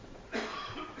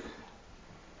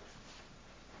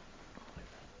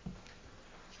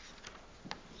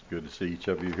Good to see each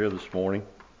of you here this morning.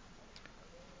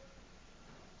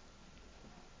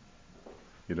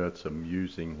 You know, it's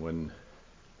amusing when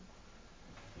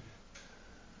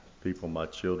people my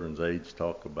children's age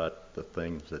talk about the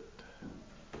things that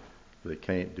they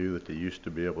can't do that they used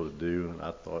to be able to do, and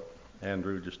I thought,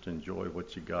 Andrew, just enjoy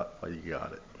what you got while you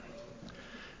got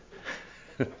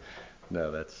it. No,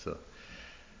 that's...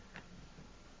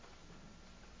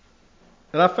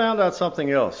 And I found out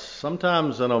something else.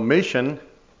 Sometimes an omission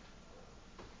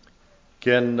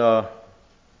can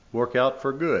work out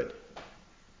for good.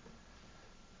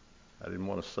 I didn't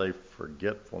want to say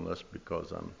forgetfulness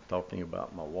because I'm talking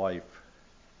about my wife.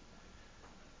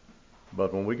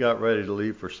 But when we got ready to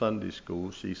leave for Sunday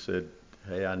school, she said,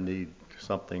 hey, I need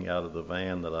something out of the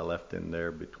van that I left in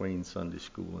there between Sunday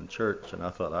school and church. And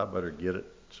I thought I better get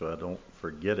it so I don't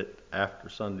forget it after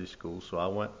Sunday school. So I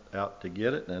went out to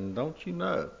get it, and don't you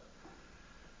know,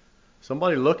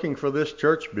 somebody looking for this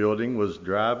church building was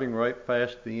driving right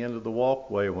past the end of the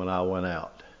walkway when I went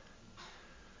out,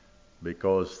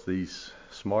 because these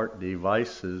smart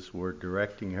devices were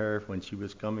directing her when she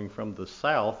was coming from the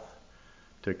south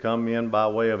to come in by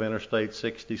way of Interstate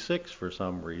 66 for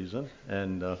some reason.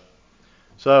 And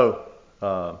so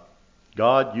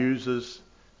God uses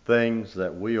things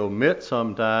that we omit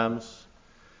sometimes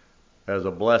as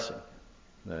a blessing.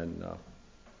 And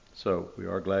so we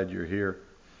are glad you're here.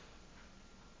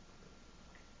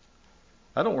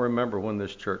 I don't remember when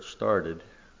this church started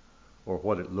or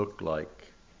what it looked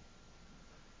like,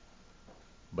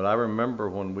 but I remember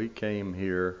when we came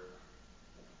here.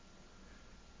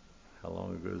 How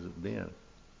long ago has it been?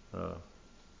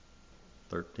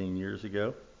 13 years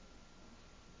ago.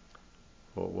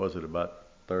 What was it, about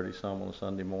 30-some on a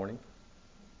Sunday morning?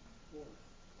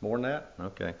 More than that?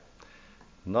 Okay.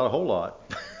 Not a whole lot.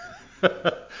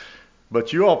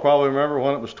 But you all probably remember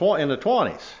when it was in the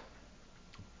 20s.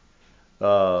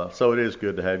 So it is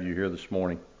good to have you here this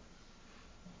morning.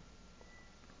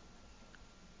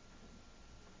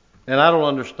 And I don't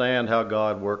understand how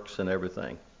God works in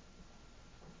everything.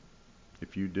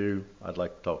 If you do, I'd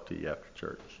like to talk to you after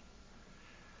church.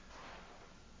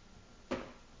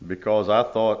 Because I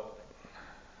thought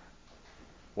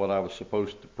what I was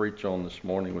supposed to preach on this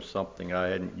morning was something I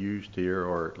hadn't used here,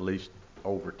 or at least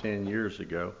over 10 years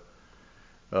ago.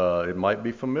 It might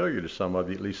be familiar to some of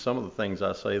you, at least some of the things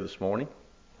I say this morning.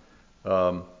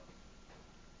 But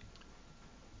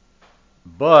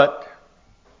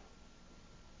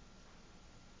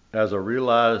as I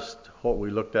realized what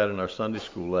we looked at in our Sunday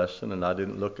school lesson, and I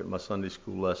didn't look at my Sunday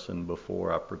school lesson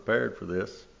before I prepared for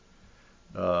this,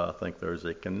 I think there's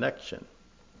a connection.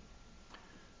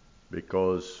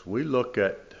 Because we look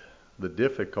at the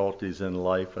difficulties in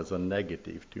life as a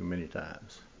negative too many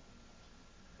times.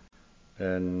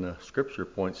 And Scripture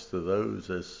points to those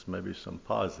as maybe some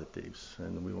positives,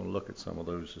 and we want to look at some of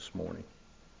those this morning.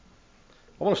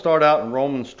 I want to start out in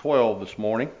Romans 12 this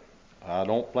morning. I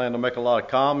don't plan to make a lot of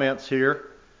comments here,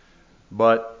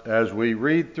 but as we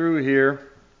read through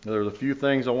here, there's a few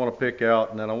things I want to pick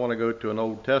out, and then I want to go to an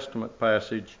Old Testament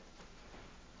passage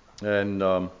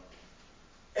and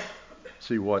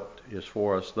see what is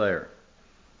for us there.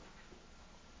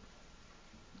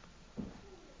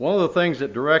 One of the things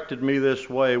that directed me this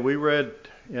way, we read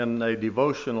in a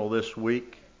devotional this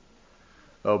week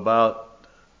about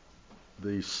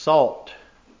the salt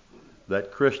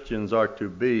that Christians are to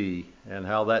be and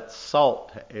how that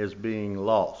salt is being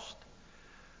lost.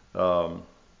 And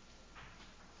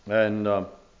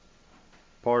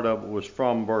part of it was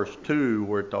from verse 2,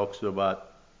 where it talks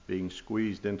about being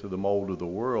squeezed into the mold of the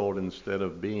world instead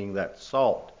of being that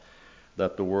salt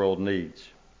that the world needs.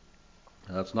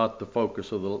 That's not the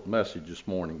focus of the message this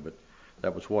morning, but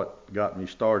that was what got me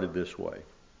started this way.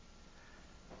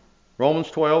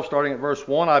 Romans 12, starting at verse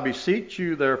 1, I beseech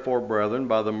you, therefore, brethren,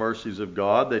 by the mercies of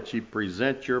God, that ye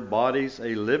present your bodies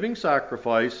a living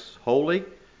sacrifice, holy,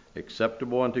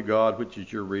 acceptable unto God, which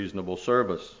is your reasonable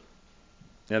service.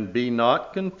 And be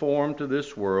not conformed to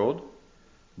this world,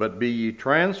 but be ye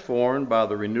transformed by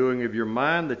the renewing of your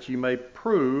mind, that ye may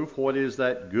prove what is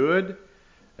that good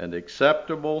and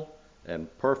acceptable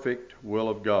and perfect will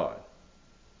of God.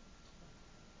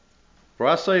 For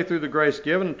I say through the grace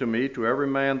given unto me, to every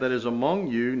man that is among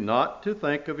you, not to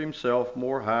think of himself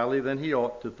more highly than he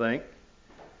ought to think,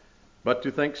 but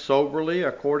to think soberly,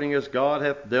 according as God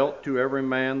hath dealt to every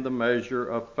man the measure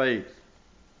of faith.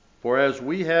 For as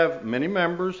we have many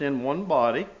members in one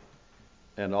body,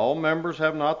 and all members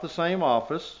have not the same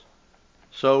office,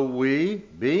 so we,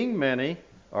 being many,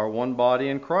 are one body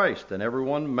in Christ, and every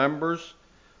one members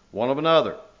one of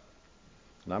another.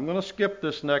 And I'm going to skip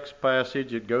this next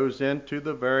passage. It goes into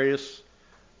the various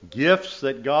gifts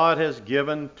that God has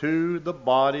given to the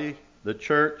body, the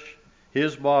church,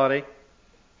 His body.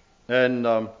 And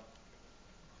I'm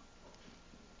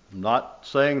not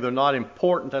saying they're not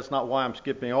important. That's not why I'm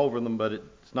skipping over them, but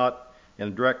it's not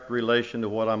in direct relation to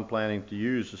what I'm planning to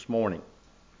use this morning.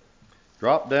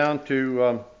 Drop down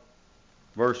to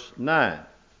verse 9.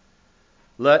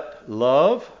 Let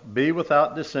love be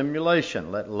without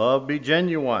dissimulation. Let love be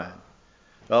genuine.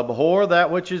 Abhor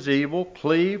that which is evil.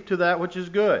 Cleave to that which is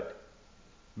good.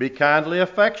 Be kindly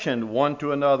affectioned one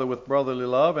to another with brotherly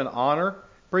love and honor,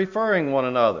 preferring one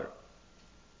another.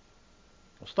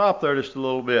 I'll stop there just a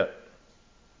little bit.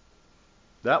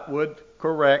 That would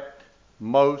correct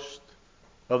most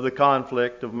of the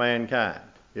conflict of mankind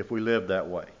if we lived that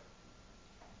way.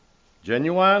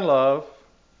 Genuine love,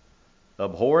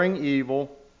 abhorring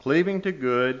evil, cleaving to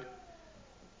good,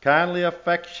 kindly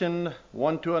affection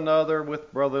one to another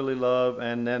with brotherly love,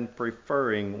 and then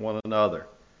preferring one another.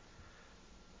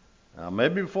 Now,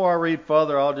 maybe before I read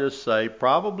further, I'll just say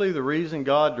probably the reason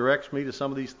God directs me to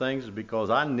some of these things is because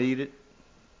I need it,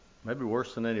 maybe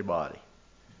worse than anybody,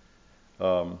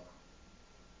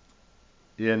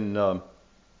 in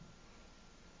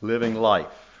living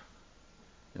life.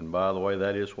 And by the way,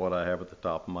 that is what I have at the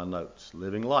top of my notes,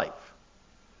 living life.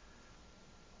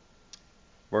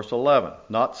 Verse 11,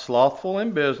 not slothful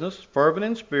in business, fervent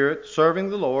in spirit, serving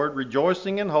the Lord,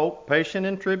 rejoicing in hope, patient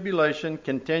in tribulation,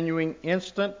 continuing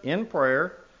instant in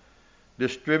prayer,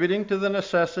 distributing to the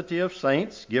necessity of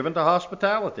saints, given to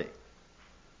hospitality.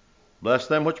 Bless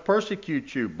them which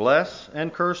persecute you, bless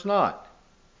and curse not.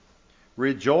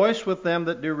 Rejoice with them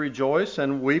that do rejoice,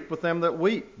 and weep with them that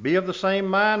weep. Be of the same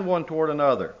mind one toward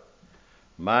another.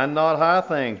 Mind not high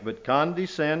things, but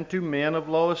condescend to men of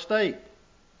low estate.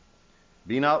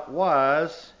 Be not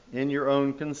wise in your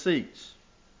own conceits.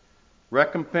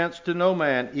 Recompense to no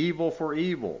man evil for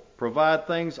evil. Provide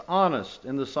things honest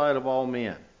in the sight of all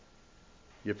men.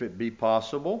 If it be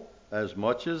possible, as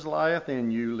much as lieth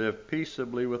in you, live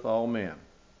peaceably with all men.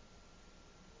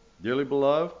 Dearly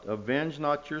beloved, avenge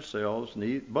not yourselves,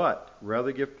 but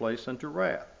rather give place unto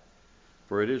wrath.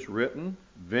 For it is written,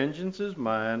 vengeance is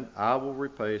mine, I will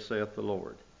repay, saith the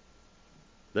Lord.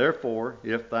 Therefore,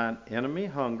 if thine enemy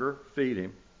hunger, feed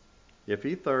him. If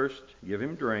he thirst, give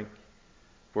him drink.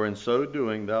 For in so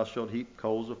doing thou shalt heap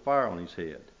coals of fire on his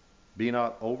head. Be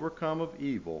not overcome of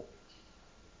evil,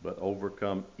 but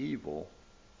overcome evil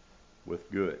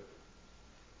with good.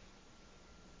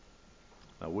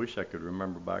 I wish I could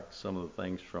remember back some of the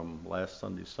things from last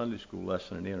Sunday's Sunday school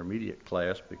lesson in intermediate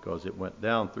class, because it went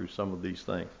down through some of these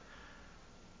things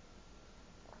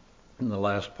in the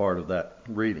last part of that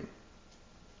reading.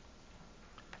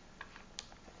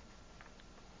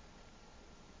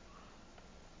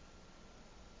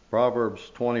 Proverbs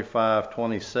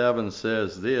 25:27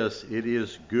 says this, it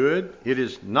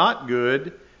is not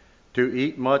good to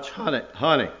eat much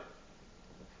honey.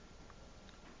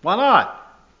 Why not?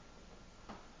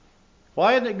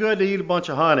 Why isn't it good to eat a bunch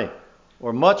of honey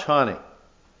or much honey?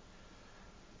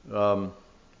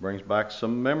 Brings back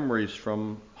some memories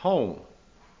from home.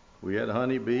 We had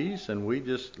honeybees, and we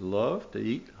just loved to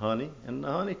eat honey in the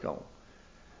honeycomb.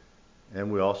 And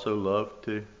we also loved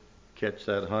to catch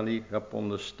that honey up on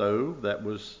the stove that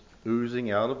was oozing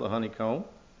out of the honeycomb.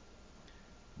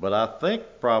 But I think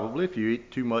probably if you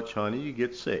eat too much honey, you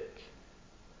get sick.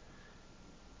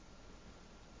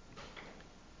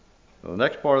 The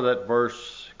next part of that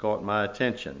verse caught my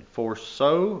attention. For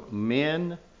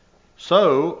men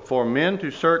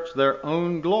to search their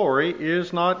own glory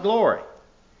is not glory.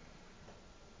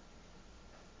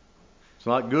 It's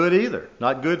not good either.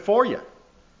 Not good for you.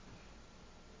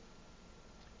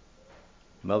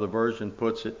 Another version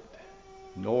puts it,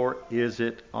 nor is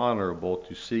it honorable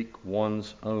to seek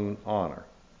one's own honor.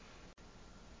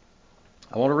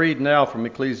 I want to read now from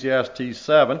Ecclesiastes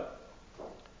 7.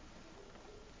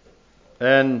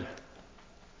 And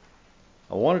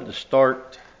I wanted to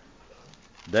start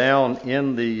down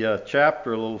in the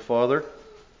chapter a little further.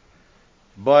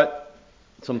 But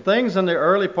some things in the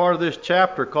early part of this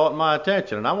chapter caught my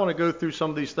attention. And I want to go through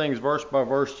some of these things verse by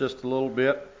verse just a little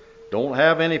bit. Don't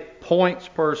have any points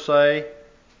per se,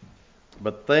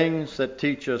 but things that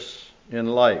teach us in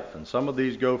life. And some of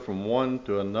these go from one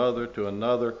to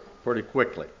another pretty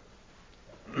quickly.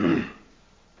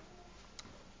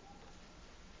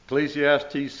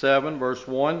 Ecclesiastes 7 verse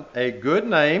 1, a good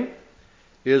name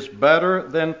is better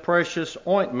than precious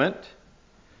ointment,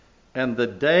 and the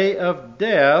day of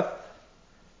death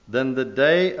than the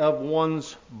day of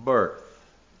one's birth.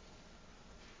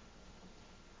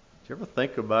 Did you ever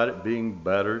think about it being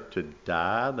better to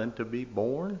die than to be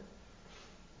born?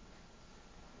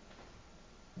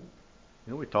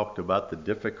 We talked about the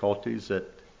difficulties that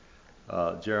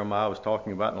Jeremiah was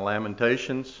talking about in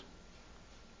Lamentations.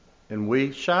 And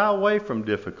we shy away from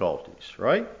difficulties,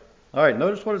 right? All right,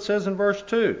 notice what it says in verse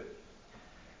 2.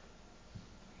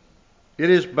 It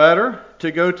is better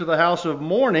to go to the house of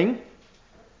mourning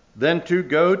than to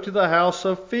go to the house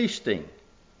of feasting.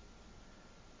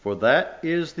 For that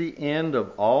is the end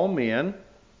of all men,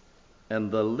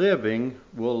 and the living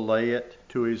will lay it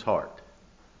to his heart.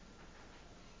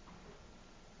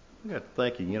 I got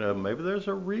thinking, maybe there's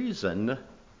a reason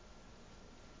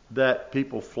that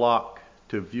people flock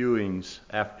to viewings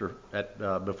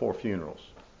before funerals.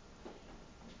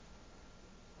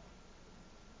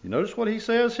 You notice what he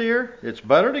says here? It's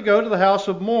better to go to the house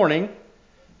of mourning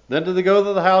than to go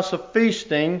to the house of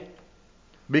feasting,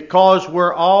 because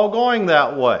we're all going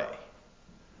that way.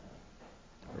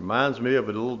 Reminds me of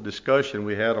a little discussion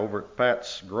we had over at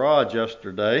Pat's garage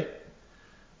yesterday.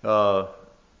 How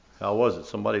was it?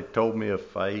 Somebody told me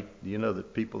if I eat,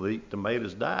 that people that eat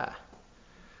tomatoes die,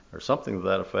 or something to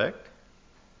that effect.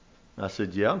 I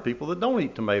said, yeah, and people that don't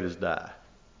eat tomatoes die.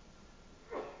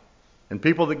 And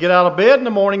people that get out of bed in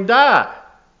the morning die.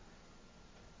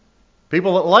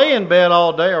 People that lay in bed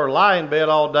all day or lie in bed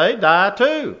all day die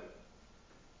too.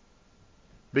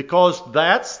 Because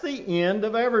that's the end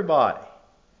of everybody.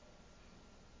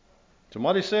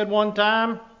 Somebody said one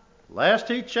time, last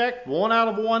he checked, 1 out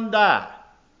of 1 die.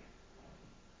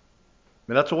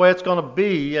 And that's the way it's going to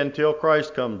be until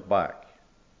Christ comes back.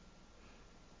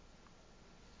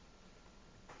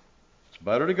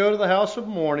 Better to go to the house of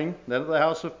mourning than to the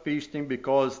house of feasting,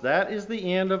 because that is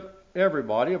the end of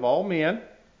everybody, of all men.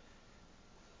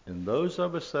 And those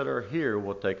of us that are here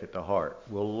will take it to heart.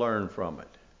 We'll learn from it.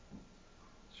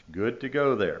 It's good to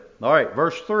go there. All right,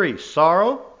 verse 3.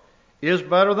 Sorrow is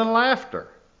better than laughter,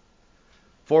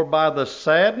 for by the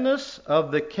sadness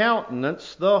of the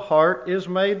countenance the heart is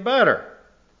made better.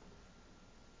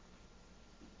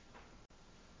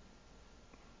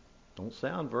 Don't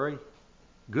sound very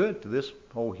good to this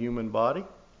whole human body.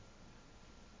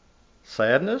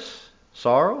 Sadness,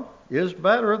 sorrow is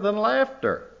better than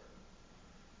laughter,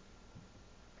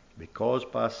 because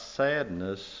by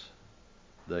sadness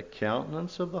the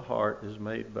countenance of the heart is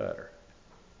made better.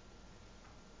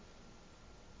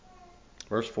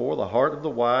 Verse 4, the heart of the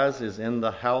wise is in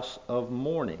the house of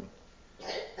mourning,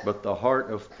 but the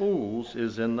heart of fools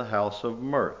is in the house of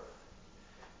mirth.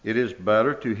 It is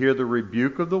better to hear the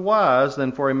rebuke of the wise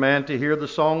than for a man to hear the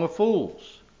song of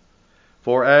fools.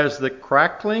 For as the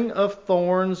crackling of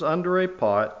thorns under a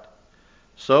pot,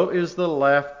 so is the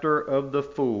laughter of the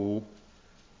fool.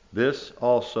 This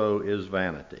also is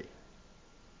vanity.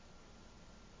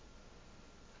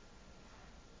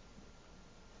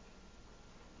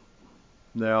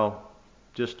 Now,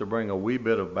 just to bring a wee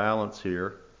bit of balance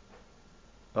here,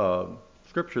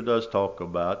 Scripture does talk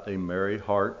about a merry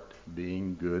heart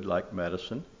being good like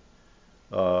medicine.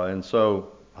 And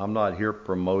so I'm not here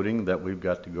promoting that we've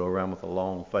got to go around with a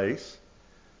long face.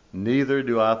 Neither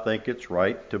do I think it's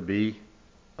right to be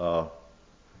all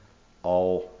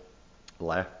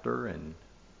laughter and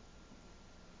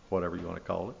whatever you want to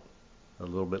call it. A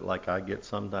little bit like I get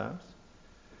sometimes.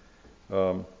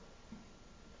 Verse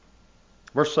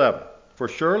 7. For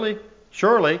surely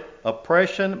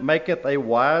oppression maketh a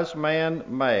wise man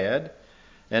mad,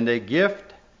 and a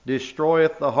gift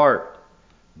destroyeth the heart.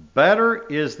 Better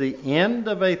is the end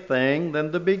of a thing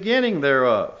than the beginning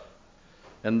thereof.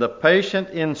 And the patient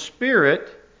in spirit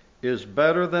is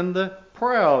better than the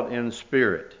proud in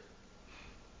spirit.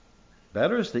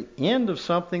 Better is the end of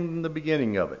something than the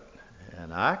beginning of it.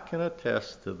 And I can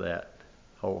attest to that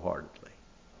wholeheartedly.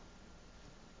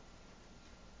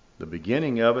 The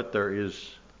beginning of it, there is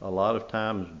a lot of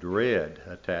times dread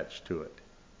attached to it.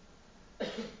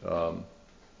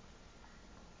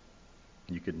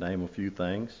 You could name a few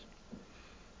things.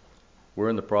 We're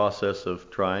in the process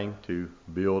of trying to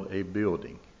build a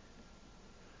building.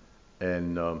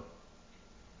 And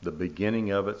the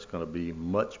beginning of it's going to be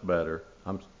much better.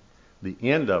 The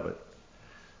end of it,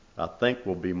 I think,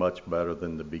 will be much better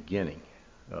than the beginning.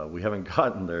 We haven't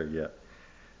gotten there yet.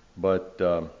 But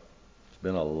it's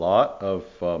been a lot of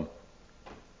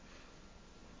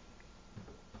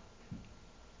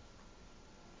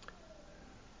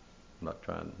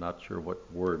not sure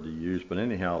what word to use, but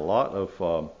anyhow, a lot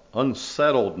of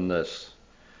unsettledness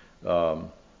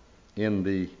in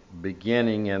the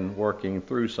beginning and working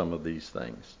through some of these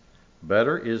things.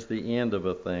 Better is the end of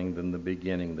a thing than the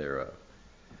beginning thereof.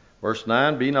 Verse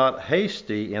 9, be not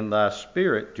hasty in thy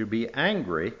spirit to be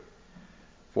angry,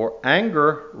 for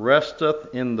anger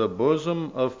resteth in the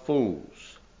bosom of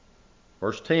fools.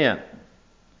 Verse 10,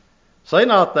 Say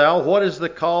not thou, what is the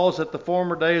cause that the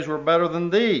former days were better than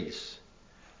these?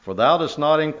 For thou dost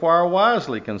not inquire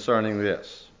wisely concerning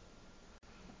this.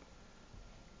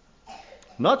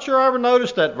 Not sure I ever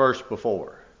noticed that verse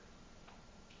before.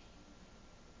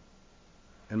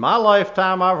 In my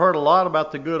lifetime, I've heard a lot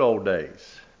about the good old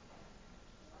days.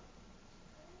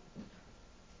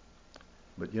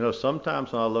 But you know,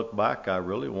 sometimes when I look back, I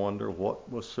really wonder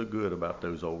what was so good about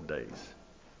those old days.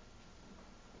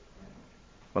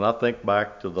 When I think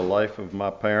back to the life of my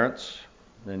parents,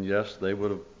 and yes, they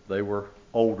were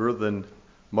older than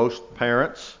most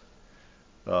parents.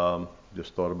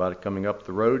 Just thought about it coming up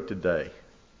the road today.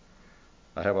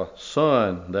 I have a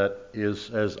son that is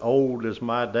as old as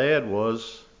my dad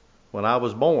was when I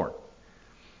was born.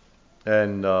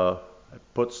 And it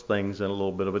puts things in a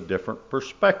little bit of a different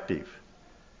perspective.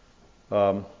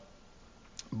 But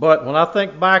when I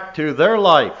think back to their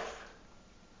life,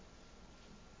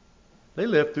 they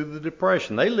lived through the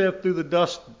Depression. They lived through the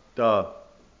dust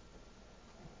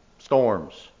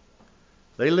storms.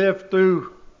 They lived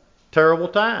through terrible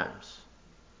times.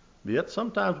 Yet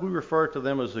sometimes we refer to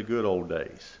them as the good old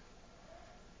days.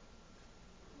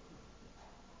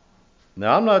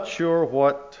 Now, I'm not sure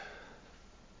what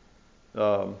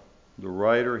the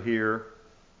writer here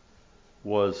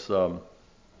was,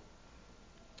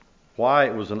 why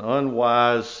it was an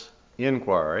unwise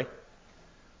inquiry.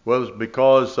 Was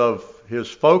because of his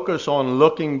focus on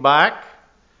looking back,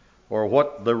 or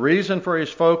what the reason for his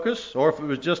focus, or if it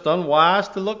was just unwise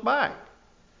to look back.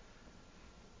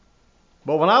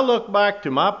 But when I look back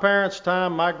to my parents'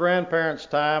 time, my grandparents'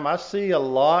 time, I see a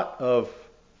lot of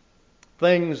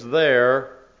things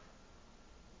there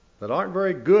that aren't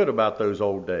very good about those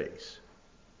old days.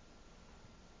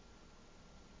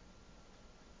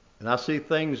 And I see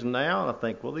things now and I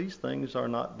think, well, these things are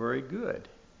not very good.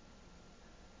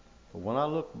 But when I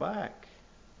look back,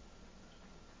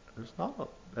 there's not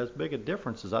as big a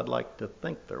difference as I'd like to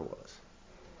think there was.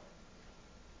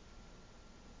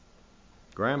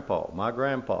 My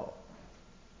grandpa,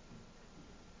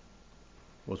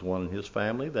 was one in his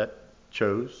family that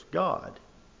chose God.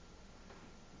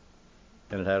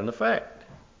 And it had an effect.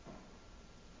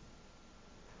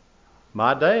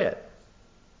 My dad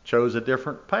chose a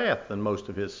different path than most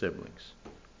of his siblings.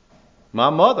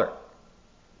 My mother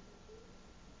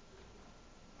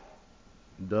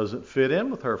doesn't fit in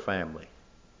with her family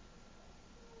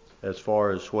as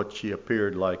far as what she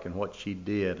appeared like and what she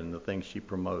did and the things she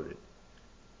promoted.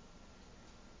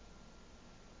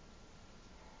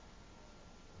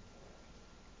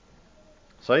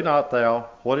 Say not thou,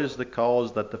 what is the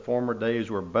cause that the former days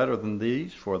were better than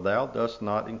these? For thou dost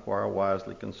not inquire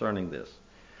wisely concerning this.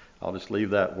 I'll just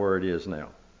leave that where it is now.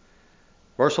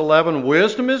 Verse 11,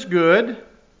 wisdom is good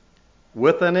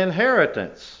with an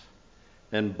inheritance,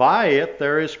 and by it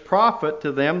there is profit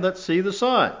to them that see the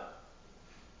sun.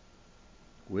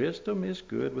 Wisdom is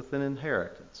good with an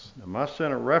inheritance. Now my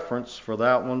center reference for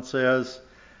that one says,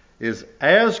 is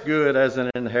as good as an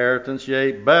inheritance,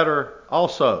 yea, better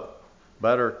also.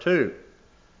 Better too.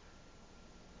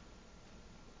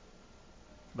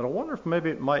 But I wonder if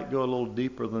maybe it might go a little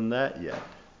deeper than that yet.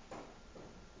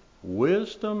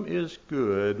 Wisdom is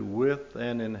good with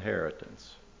an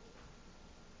inheritance.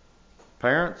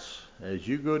 Parents, as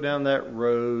you go down that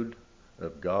road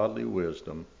of godly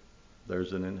wisdom,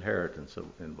 there's an inheritance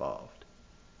involved.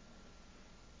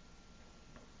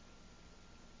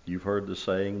 You've heard the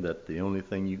saying that the only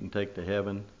thing you can take to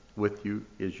heaven with you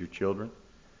is your children.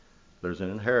 There's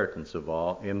an inheritance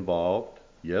involved.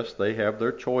 Yes, they have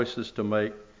their choices to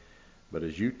make, but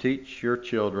as you teach your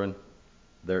children,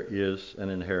 there is an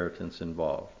inheritance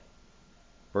involved.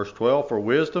 Verse 12, for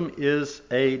wisdom is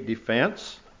a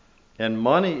defense, and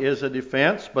money is a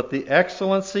defense, but the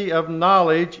excellency of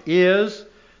knowledge is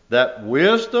that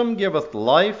wisdom giveth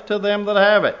life to them that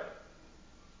have it.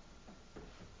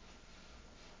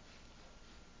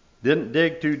 Didn't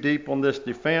dig too deep on this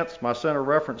defense. My center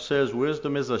reference says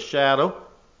wisdom is a shadow.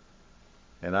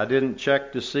 And I didn't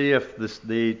check to see if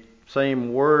the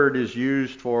same word is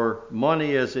used for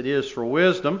money as it is for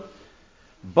wisdom.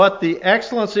 But the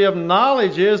excellency of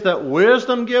knowledge is that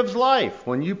wisdom gives life.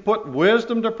 When you put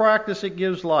wisdom to practice, it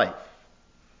gives life.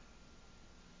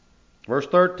 Verse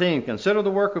 13, consider the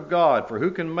work of God, for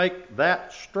who can make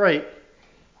that straight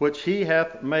which he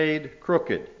hath made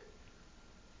crooked?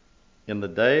 In the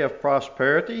day of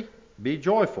prosperity, be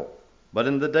joyful. But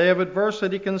in the day of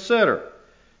adversity, consider.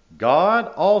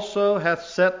 God also hath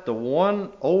set the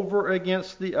one over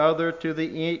against the other to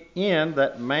the end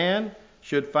that man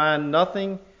should find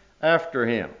nothing after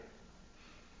him.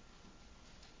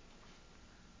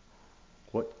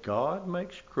 What God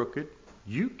makes crooked,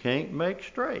 you can't make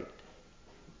straight.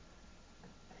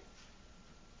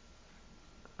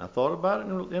 I thought about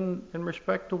it in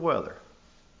respect to weather.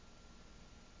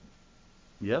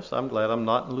 Yes, I'm glad I'm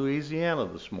not in Louisiana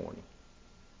this morning.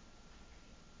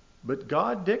 But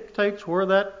God dictates where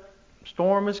that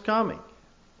storm is coming.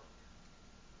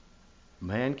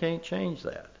 Man can't change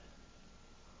that.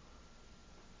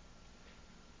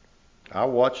 I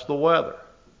watch the weather.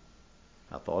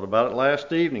 I thought about it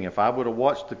last evening. If I would have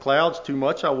watched the clouds too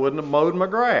much, I wouldn't have mowed my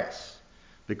grass.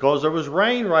 Because there was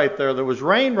rain right there. There was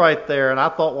rain right there. And I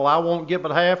thought, well, I won't get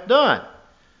but half done.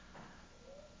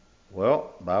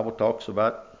 Well, the Bible talks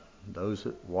about those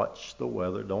that watch the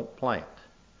weather don't plant.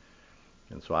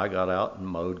 And so I got out and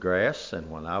mowed grass. And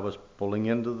when I was pulling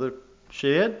into the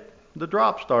shed, the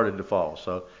drops started to fall.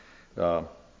 So I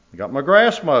got my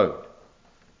grass mowed.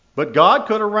 But God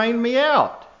could have rained me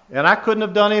out. And I couldn't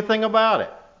have done anything about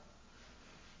it.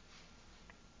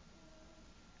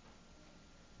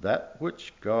 That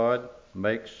which God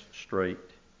makes straight.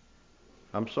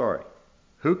 I'm sorry.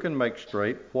 Who can make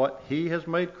straight what He has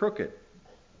made crooked?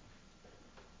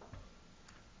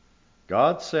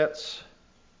 God sets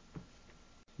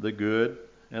the good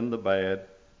and the bad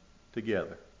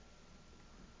together.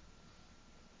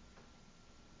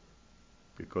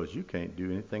 Because you can't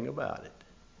do anything about it.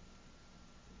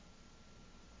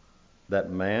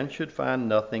 That man should find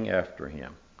nothing after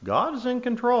him. God is in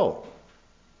control.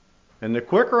 And the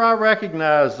quicker I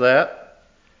recognize that,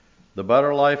 the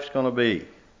better life's going to be.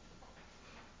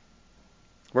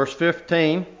 Verse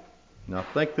 15, and I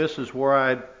think this is where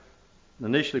I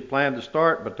initially planned to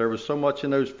start, but there was so much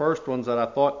in those first ones that I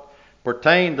thought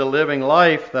pertained to living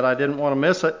life that I didn't want to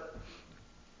miss it.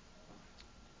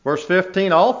 Verse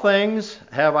 15, all things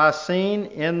have I seen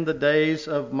in the days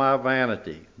of my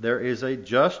vanity. There is a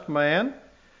just man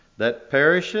that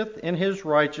perisheth in his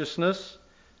righteousness,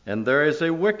 and there is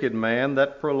a wicked man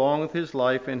that prolongeth his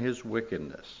life in his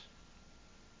wickedness.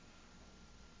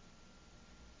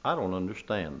 I don't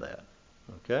understand that,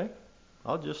 okay?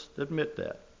 I'll just admit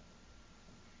that.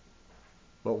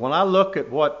 But when I look at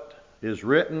what is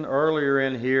written earlier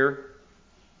in here,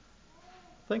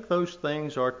 I think those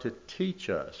things are to teach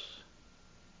us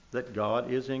that God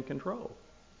is in control.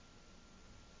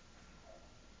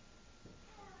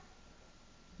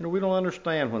 You know, we don't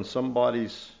understand when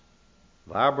somebody's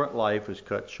vibrant life is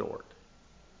cut short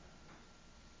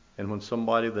and when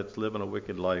somebody that's living a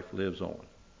wicked life lives on.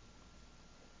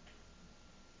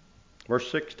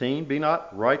 Verse 16, be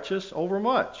not righteous over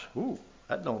much. Ooh,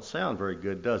 that don't sound very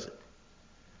good, does it?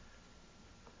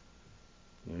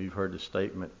 You know, you've heard the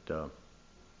statement,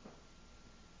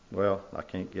 well, I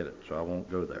can't get it, so I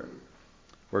won't go there.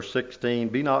 Verse 16,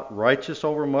 be not righteous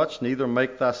over much, neither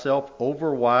make thyself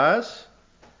over wise.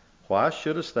 Why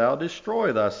shouldest thou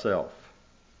destroy thyself?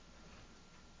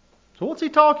 So what's he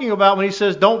talking about when he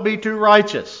says don't be too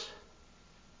righteous?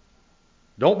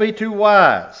 Don't be too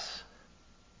wise.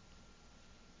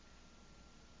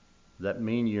 Does that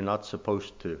mean you're not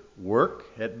supposed to work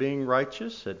at being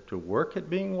righteous, to work at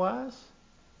being wise?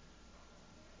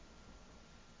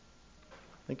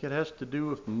 I think it has to do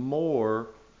with more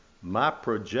my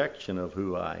projection of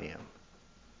who I am.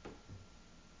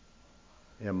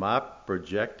 Am I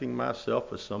projecting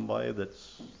myself as somebody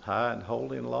that's high and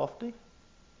holy and lofty?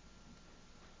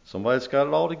 Somebody that's got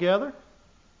it all together?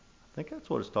 I think that's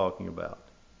what it's talking about.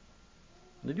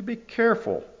 I need to be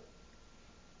careful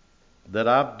that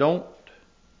I don't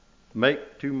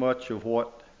make too much of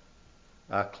what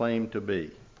I claim to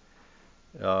be.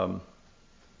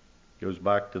 Goes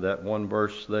back to that one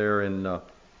verse there in,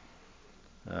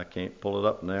 I can't pull it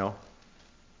up now,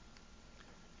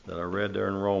 that I read there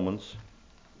in Romans.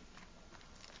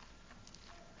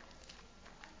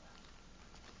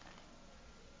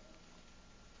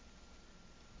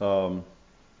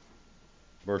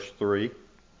 Verse 3,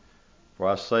 for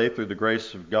I say through the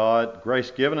grace of God, grace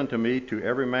given unto me to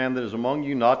every man that is among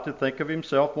you, not to think of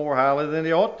himself more highly than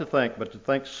he ought to think, but to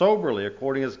think soberly,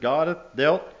 according as God hath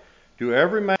dealt to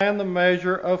every man the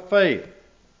measure of faith.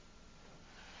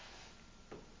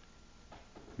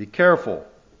 Be careful.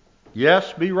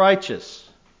 Yes, be righteous,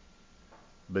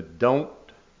 but don't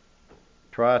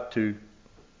try to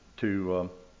I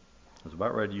was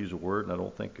about ready to use a word, and I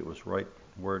don't think it was the right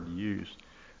word to use.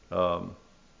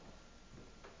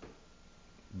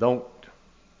 Don't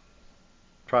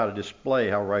try to display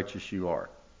how righteous you are,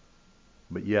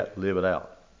 but yet live it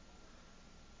out.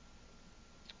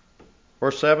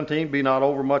 Verse 17, be not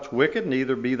overmuch wicked,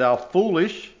 neither be thou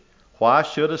foolish. Why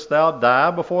shouldest thou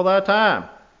die before thy time?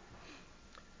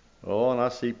 Oh, and I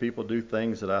see people do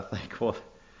things that I think, well,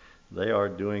 they are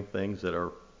doing things that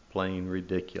are plain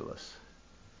ridiculous.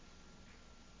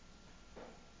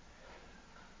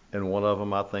 And one of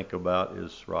them I think about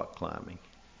is rock climbing.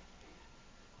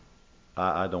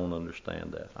 I don't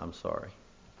understand that. I'm sorry.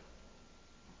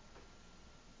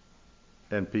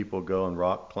 And people go and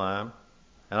rock climb.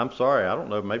 And I'm sorry, I don't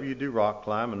know, maybe you do rock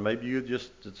climb and maybe it's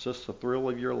just the thrill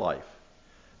of your life.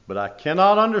 But I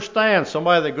cannot understand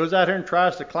somebody that goes out here and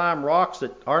tries to climb rocks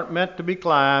that aren't meant to be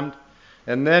climbed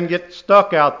and then get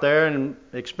stuck out there and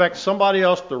expect somebody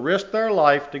else to risk their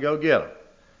life to go get them.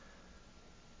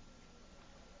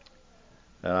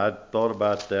 And I thought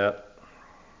about that.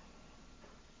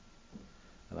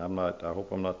 And I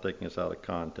hope I'm not taking this out of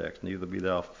context. Neither be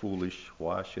thou foolish.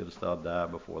 Why shouldest thou die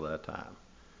before thy time?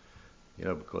 You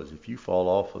know, because if you fall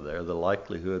off of there, the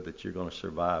likelihood that you're going to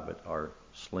survive it are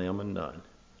slim and none.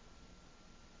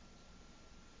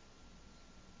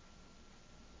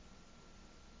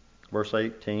 Verse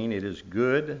 18, it is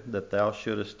good that thou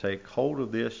shouldest take hold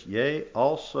of this, yea,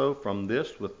 also from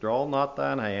this withdraw not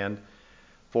thine hand,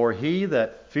 for he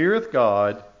that feareth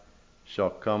God shall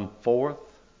come forth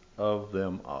of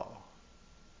them all.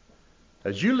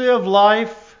 As you live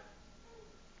life,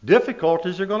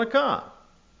 difficulties are going to come.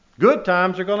 Good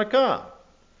times are going to come.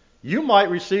 You might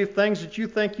receive things that you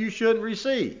think you shouldn't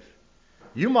receive.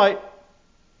 You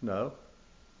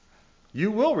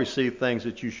will receive things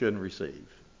that you shouldn't receive.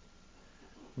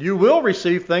 You will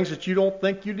receive things that you don't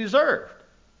think you deserved.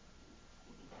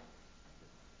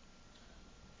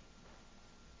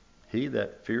 He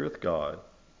that feareth God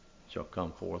shall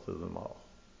come forth of them all.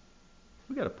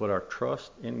 We've got to put our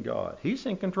trust in God. He's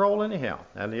in control anyhow.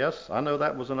 And yes, I know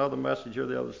that was another message here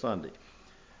the other Sunday.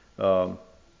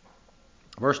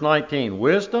 Verse 19,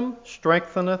 wisdom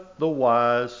strengtheneth the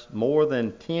wise more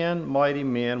than 10 mighty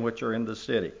men which are in the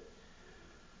city.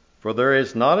 For there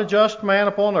is not a just man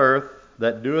upon earth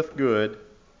that doeth good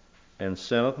and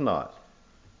sinneth not.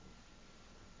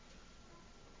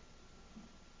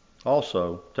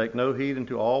 Also, take no heed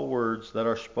unto all words that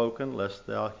are spoken, lest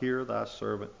thou hear thy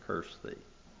servant curse thee.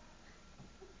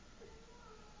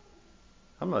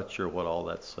 I'm not sure what all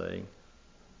that's saying.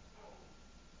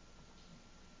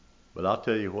 But I'll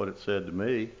tell you what it said to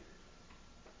me.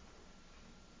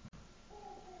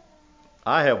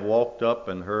 I have walked up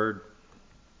and heard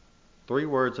 3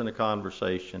 words in a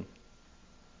conversation,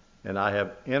 and I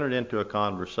have entered into a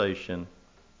conversation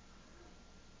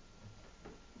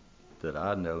that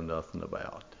I know nothing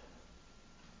about.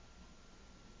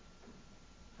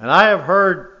 And I have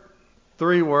heard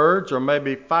 3 words or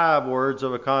maybe 5 words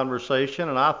of a conversation,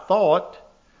 and I thought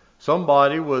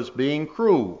somebody was being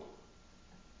cruel.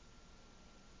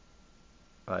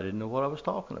 I didn't know what I was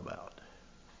talking about.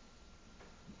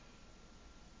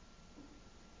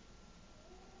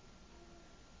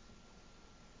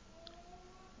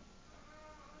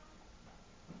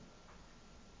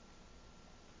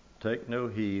 Take no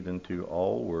heed unto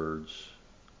all words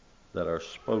that are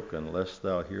spoken, lest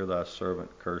thou hear thy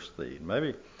servant curse thee.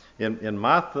 Maybe in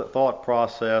my thought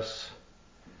process,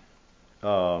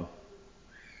 maybe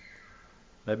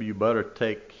you better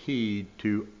take heed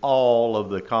to all of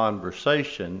the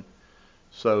conversation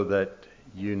so that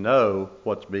you know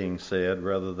what's being said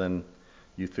rather than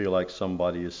you feel like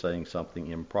somebody is saying something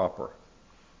improper.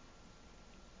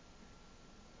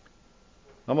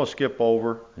 I'm going to skip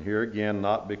over here again,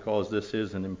 not because this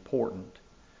isn't important.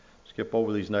 Skip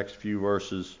over these next few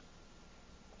verses.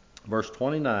 Verse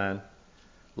 29,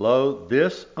 Lo,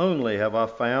 this only have I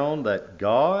found, that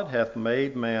God hath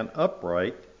made man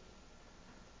upright,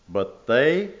 but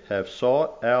they have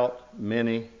sought out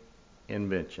many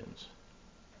inventions.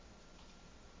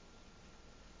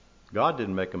 God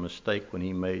didn't make a mistake when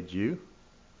He made you.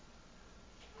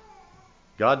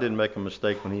 God didn't make a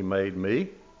mistake when He made me.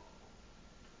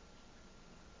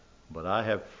 But I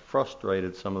have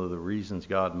frustrated some of the reasons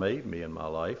God made me in my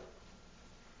life.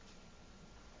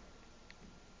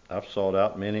 I've sought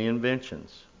out many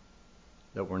inventions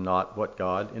that were not what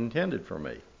God intended for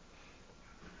me.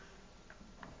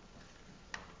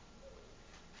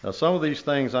 Now, some of these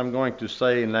things I'm going to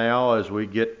say now as we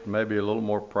get maybe a little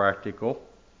more practical.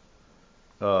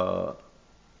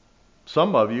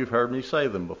 Some of you have heard me say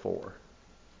them before.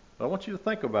 But I want you to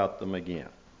think about them again.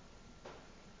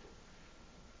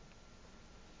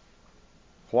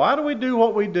 Why do we do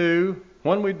what we do,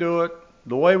 when we do it,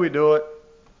 the way we do it,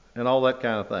 and all that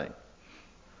kind of thing?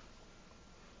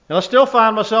 And I still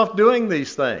find myself doing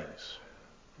these things.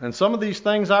 And some of these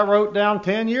things I wrote down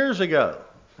 10 years ago,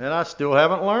 and I still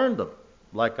haven't learned them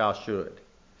like I should.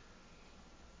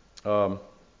 I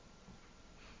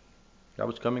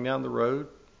was coming down the road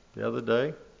the other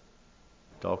day,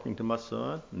 talking to my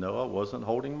son. No, I wasn't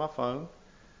holding my phone.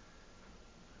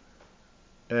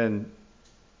 And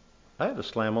I had to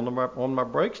slam on my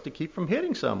brakes to keep from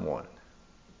hitting someone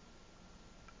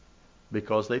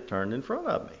because they turned in front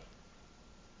of me.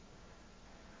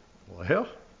 Well,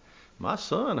 my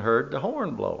son heard the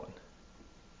horn blowing,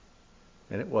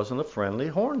 and it wasn't a friendly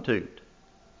horn toot.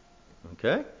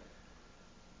 Okay?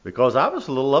 Because I was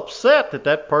a little upset that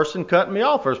that person cut me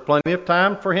off. There's plenty of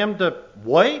time for him to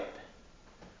wait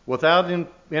without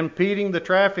impeding the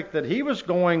traffic that he was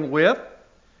going with,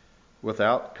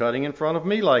 without cutting in front of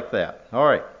me like that. All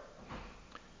right.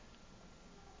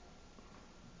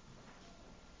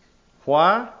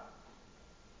 Why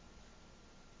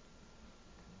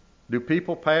do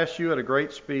people pass you at a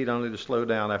great speed only to slow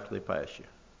down after they pass you?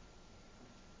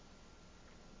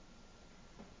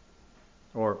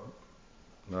 Or,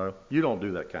 no, you don't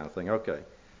do that kind of thing. Okay.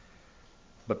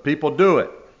 But people do it.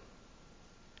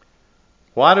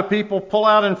 Why do people pull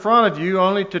out in front of you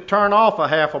only to turn off a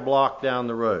half a block down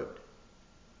the road?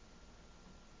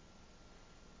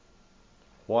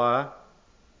 Why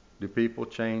do people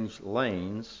change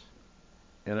lanes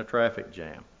in a traffic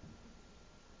jam?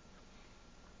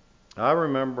 I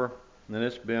remember, and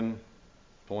it's been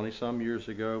 20-some years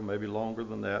ago, maybe longer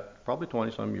than that, probably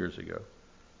 20-some years ago,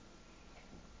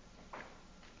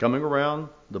 coming around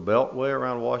the Beltway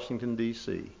around Washington,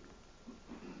 D.C.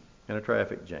 in a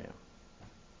traffic jam.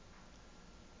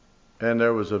 And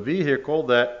there was a vehicle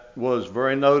that was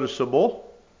very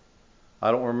noticeable.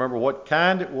 I don't remember what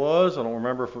kind it was. I don't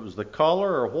remember if it was the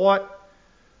color or what.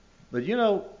 But you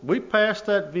know, we passed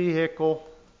that vehicle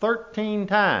 13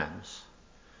 times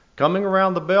coming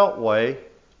around the Beltway,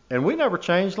 and we never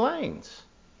changed lanes.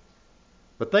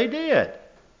 But they did.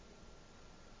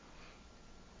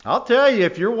 I'll tell you,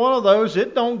 if you're one of those,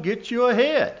 it don't get you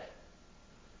ahead.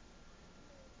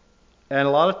 And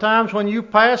a lot of times when you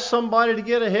pass somebody to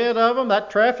get ahead of them,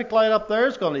 that traffic light up there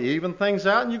is going to even things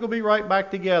out and you're going to be right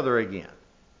back together again.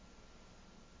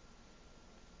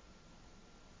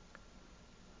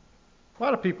 Why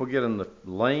do people get in the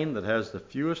lane that has the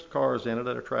fewest cars in it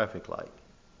at a traffic light?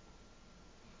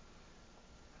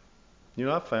 You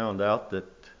know, I found out that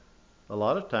a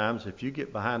lot of times if you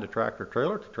get behind a tractor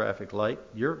trailer at the traffic light,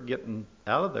 you're getting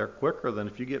out of there quicker than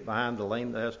if you get behind the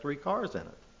lane that has 3 cars in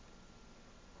it.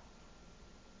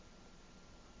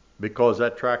 Because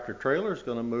that tractor trailer is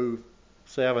going to move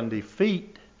 70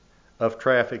 feet of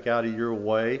traffic out of your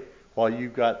way while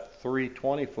you've got 3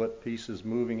 20-foot pieces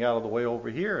moving out of the way over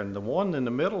here. And the one in the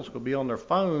middle is going to be on their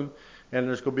phone, and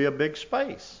there's going to be a big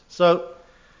space. So,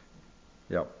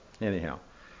 yeah, anyhow.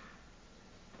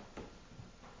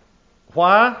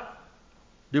 Why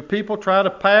do people try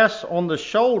to pass on the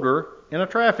shoulder in a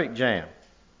traffic jam?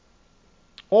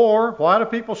 Or why do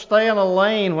people stay in a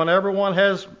lane when everyone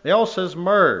else has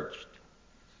merged?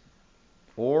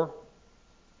 Or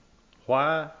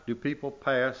why do people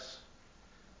pass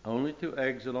only to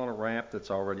exit on a ramp that's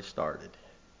already started?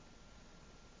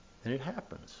 And it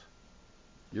happens.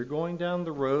 You're going down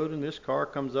the road and this car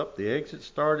comes up, the exit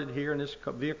started here, and this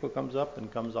vehicle comes up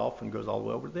and comes off and goes all the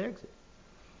way over to the exit.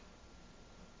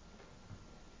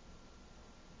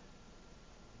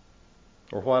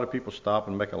 Or why do people stop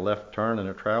and make a left turn in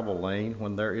a travel lane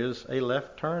when there is a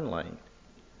left turn lane?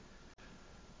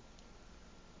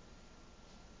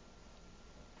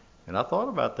 And I thought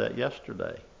about that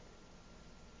yesterday.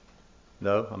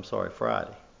 No, I'm sorry,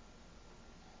 Friday.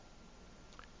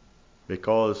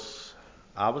 Because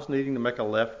I was needing to make a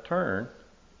left turn.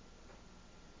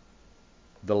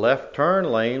 The left turn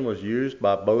lane was used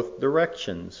by both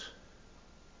directions.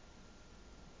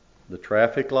 The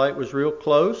traffic light was real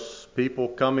close. People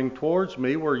coming towards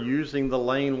me were using the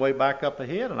lane way back up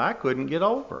ahead, and I couldn't get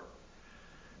over.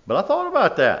 But I thought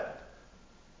about that.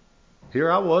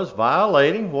 Here I was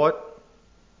violating what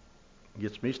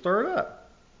gets me stirred up.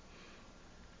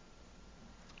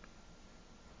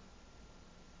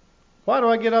 Why do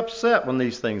I get upset when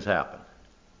these things happen?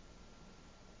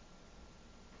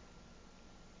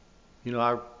 You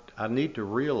know, I need to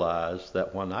realize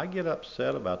that when I get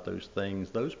upset about those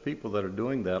things, those people that are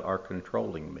doing that are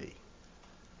controlling me.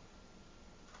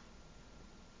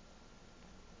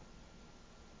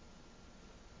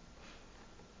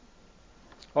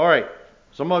 All right,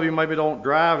 some of you maybe don't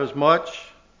drive as much.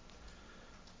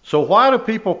 So why do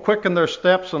people quicken their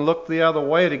steps and look the other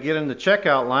way to get in the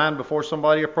checkout line before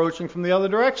somebody approaching from the other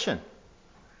direction?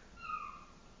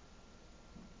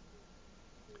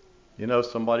 You know,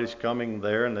 somebody's coming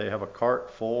there and they have a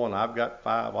cart full and I've got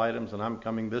 5 items and I'm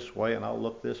coming this way and I'll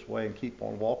look this way and keep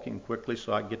on walking quickly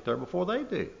so I get there before they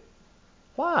do.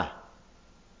 Why?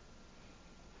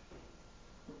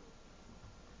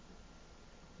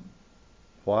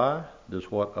 Why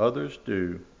does what others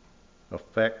do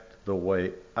affect the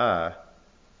way I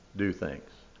do things?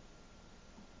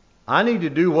 I need to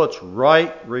do what's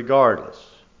right regardless.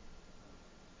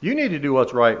 You need to do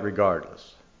what's right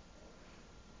regardless.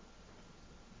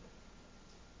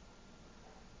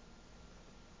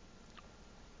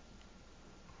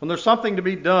 When there's something to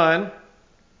be done,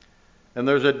 and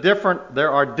there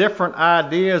are different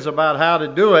ideas about how to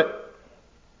do it,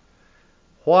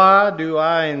 why do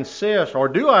I insist, or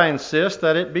do I insist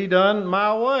that it be done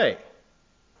my way?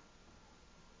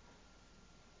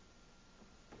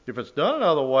 If it's done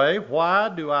another way, why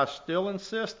do I still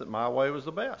insist that my way was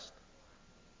the best?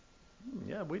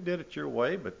 Yeah, we did it your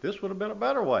way, but this would have been a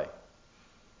better way.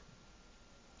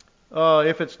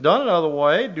 If it's done another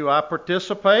way, do I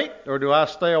participate or do I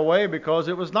stay away because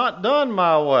it was not done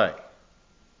my way?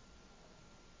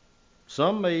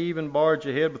 Some may even barge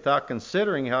ahead without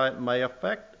considering how it may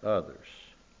affect others.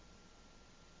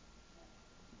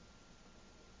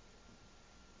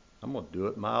 I'm going to do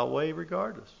it my way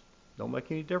regardless. Don't make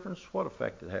any difference what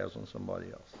effect it has on somebody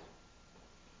else.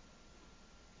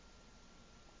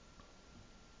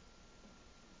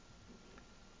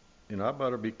 I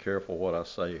better be careful what I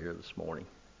say here this morning.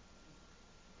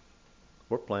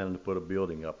 We're planning to put a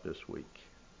building up this week.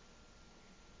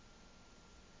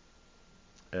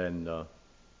 And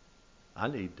I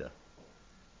need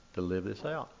to live this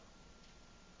out.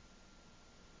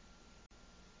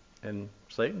 And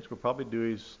Satan's will probably do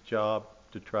his job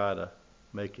to try to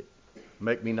make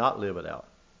me not live it out.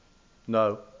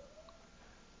 No,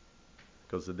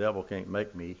 because the devil can't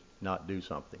make me not do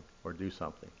something or do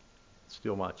something. It's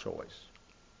still my choice.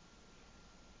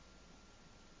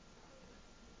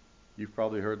 You've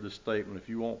probably heard this statement, if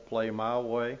you won't play my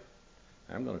way,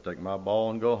 I'm going to take my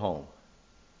ball and go home.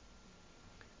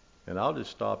 And I'll just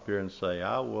stop here and say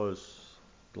I was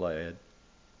glad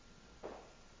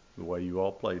the way you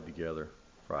all played together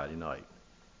Friday night.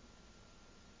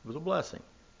 It was a blessing.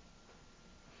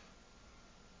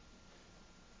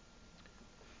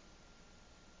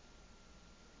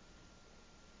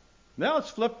 Now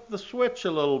let's flip the switch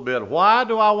a little bit. Why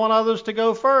do I want others to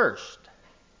go first?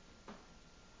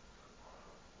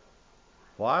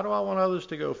 Why do I want others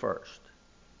to go first?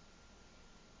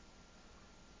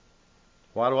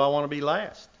 Why do I want to be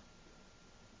last?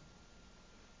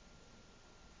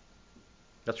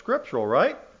 That's scriptural,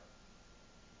 right?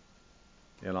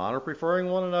 In honor preferring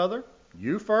one another,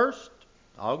 you first,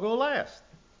 I'll go last.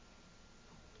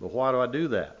 But why do I do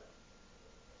that?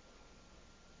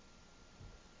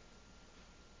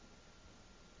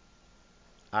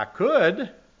 I could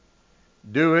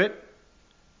do it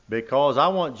because I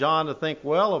want John to think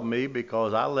well of me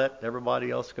because I let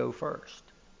everybody else go first.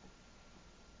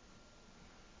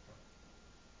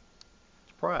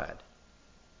 It's pride.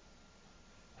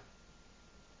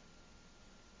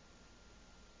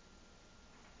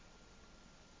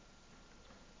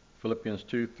 Philippians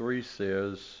 2:3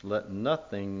 says, let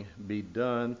nothing be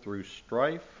done through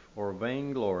strife or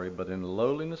vainglory, but in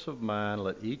lowliness of mind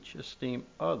let each esteem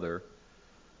other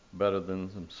better than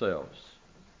themselves.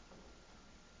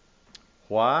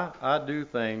 Why I do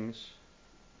things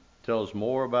tells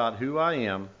more about who I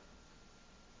am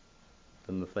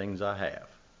than the things I have.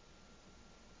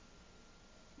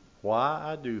 Why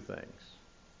I do things.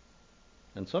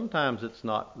 And sometimes it's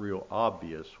not real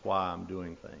obvious why I'm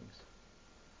doing things.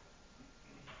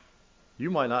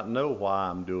 You might not know why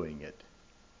I'm doing it,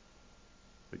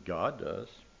 but God does.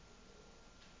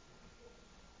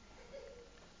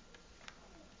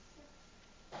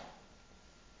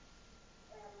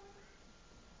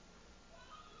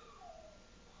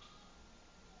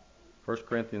 First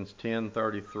Corinthians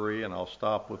 10:33, and I'll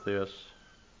stop with this.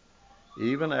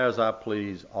 Even as I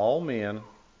please all men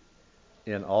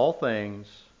in all things,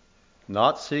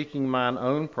 not seeking mine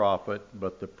own profit,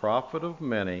 but the profit of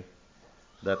many,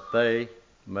 that they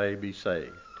may be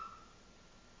saved.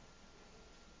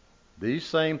 These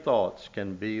same thoughts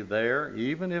can be there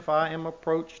even if I am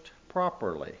approached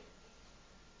properly.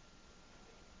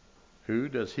 Who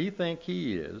does he think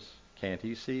he is? Can't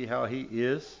he see how he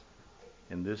is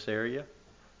in this area,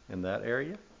 in that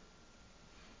area?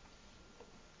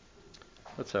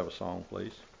 Let's have a song,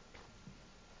 please.